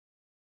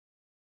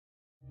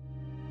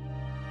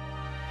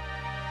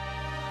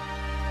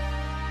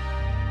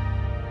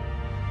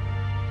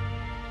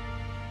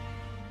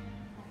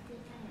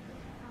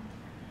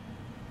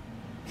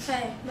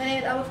Hi, my name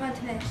is Albert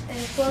Fontanez, and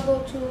the school I go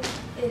to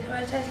is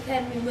Centripetal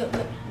Academy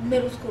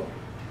Middle School.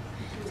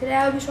 Today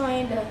I'll be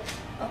showing you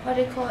a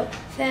project called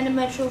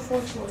Centripetal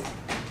Force Board.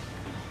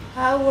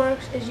 How it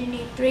works is you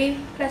need 3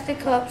 plastic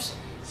cups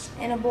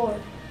and a board.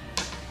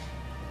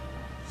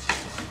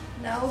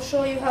 Now I'll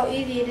show you how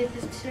easy it is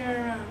to spin it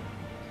around.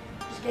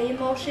 Just get your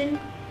motion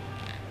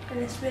and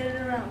then spin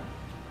it around.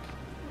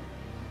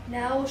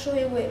 Now I'll show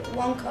you with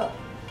 1 cup.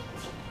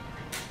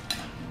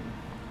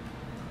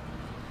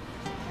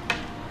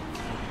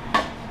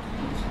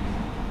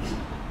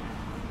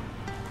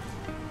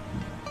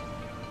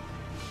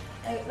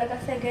 Like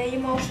I said, get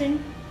your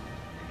motion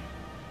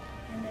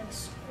and then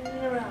spin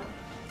it around.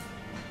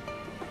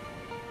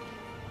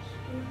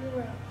 Spin it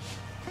around.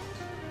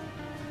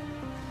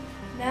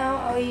 Now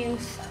I'll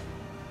use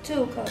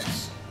 2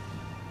 cups.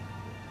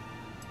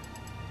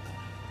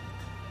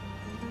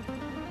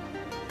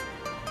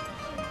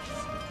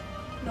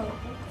 No.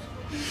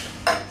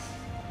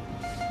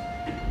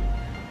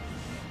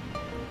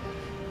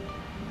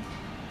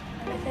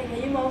 Like I said, get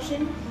your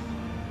motion.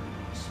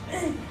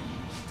 Spin.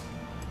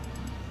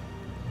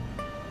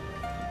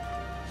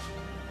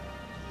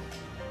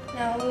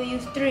 Now we'll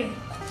use 3. In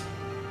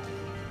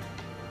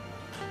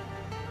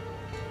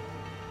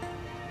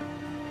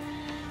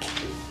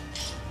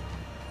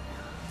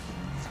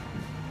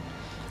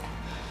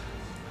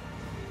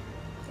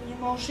your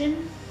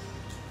motion,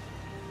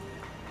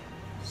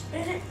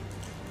 spin it.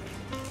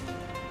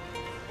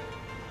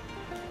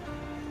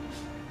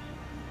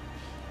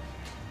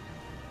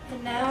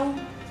 And now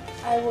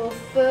I will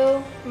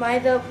fill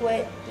mine up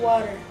with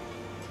water.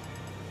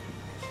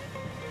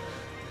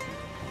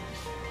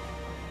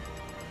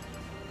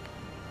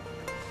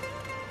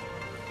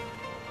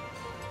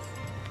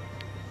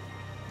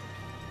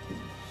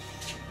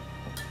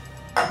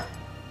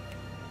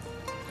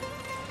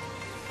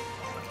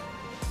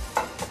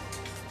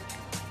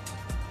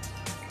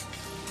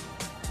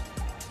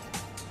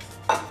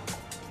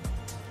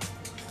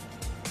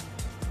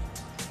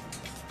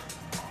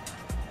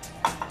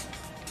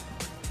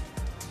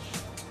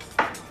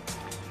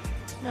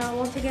 Now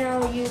once again I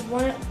will use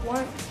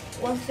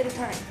once at a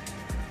time.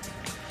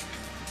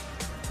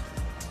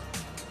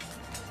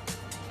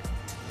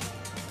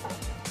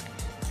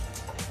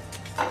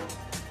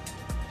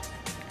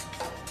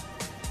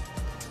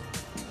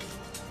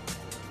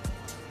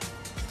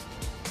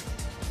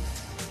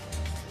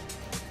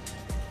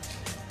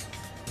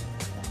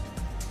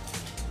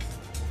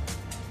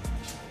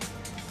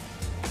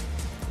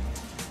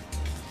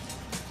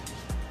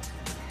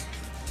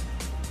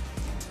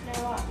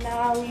 Now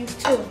I will use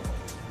 2.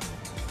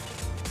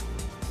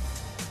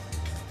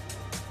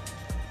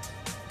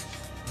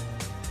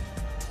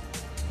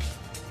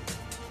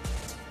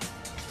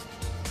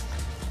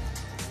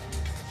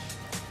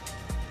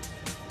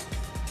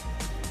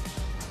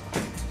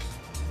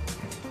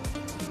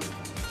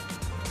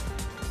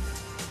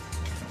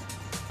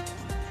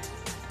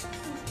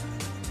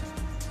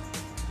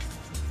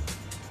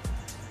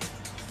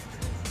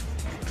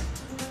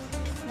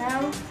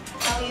 Now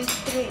I'll use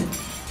 3.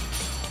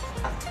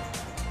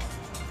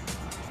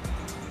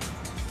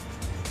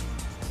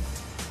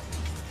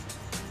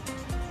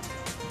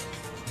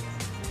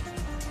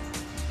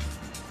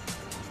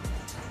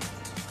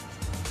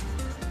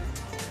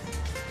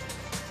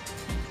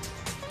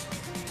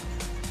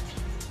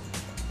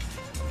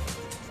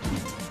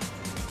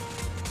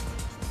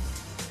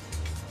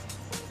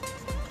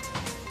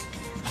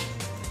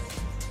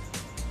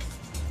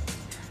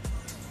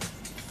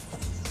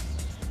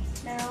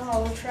 Now I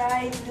will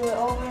try to do it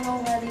over and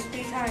over at least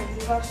 3 times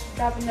without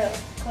stopping the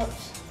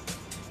cups.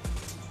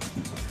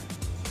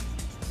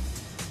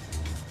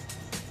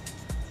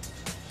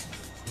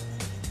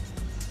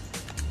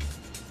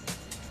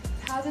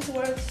 How this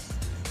works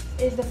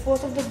is the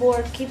force of the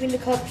board keeping the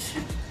cups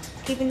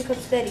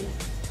steady.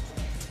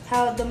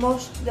 How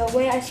the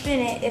way I spin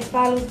it, it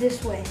follows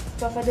this way.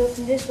 So if I do it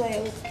from this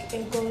way, it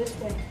will go this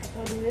way. If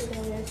I do this, it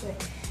will go this way.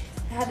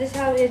 How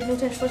it is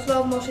Newton's first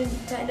law of motion,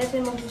 that's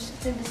in motion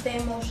to stay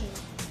in motion.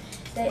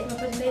 That is my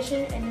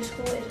presentation, and this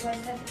school is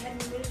Centripetal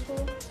Academy Middle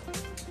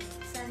School.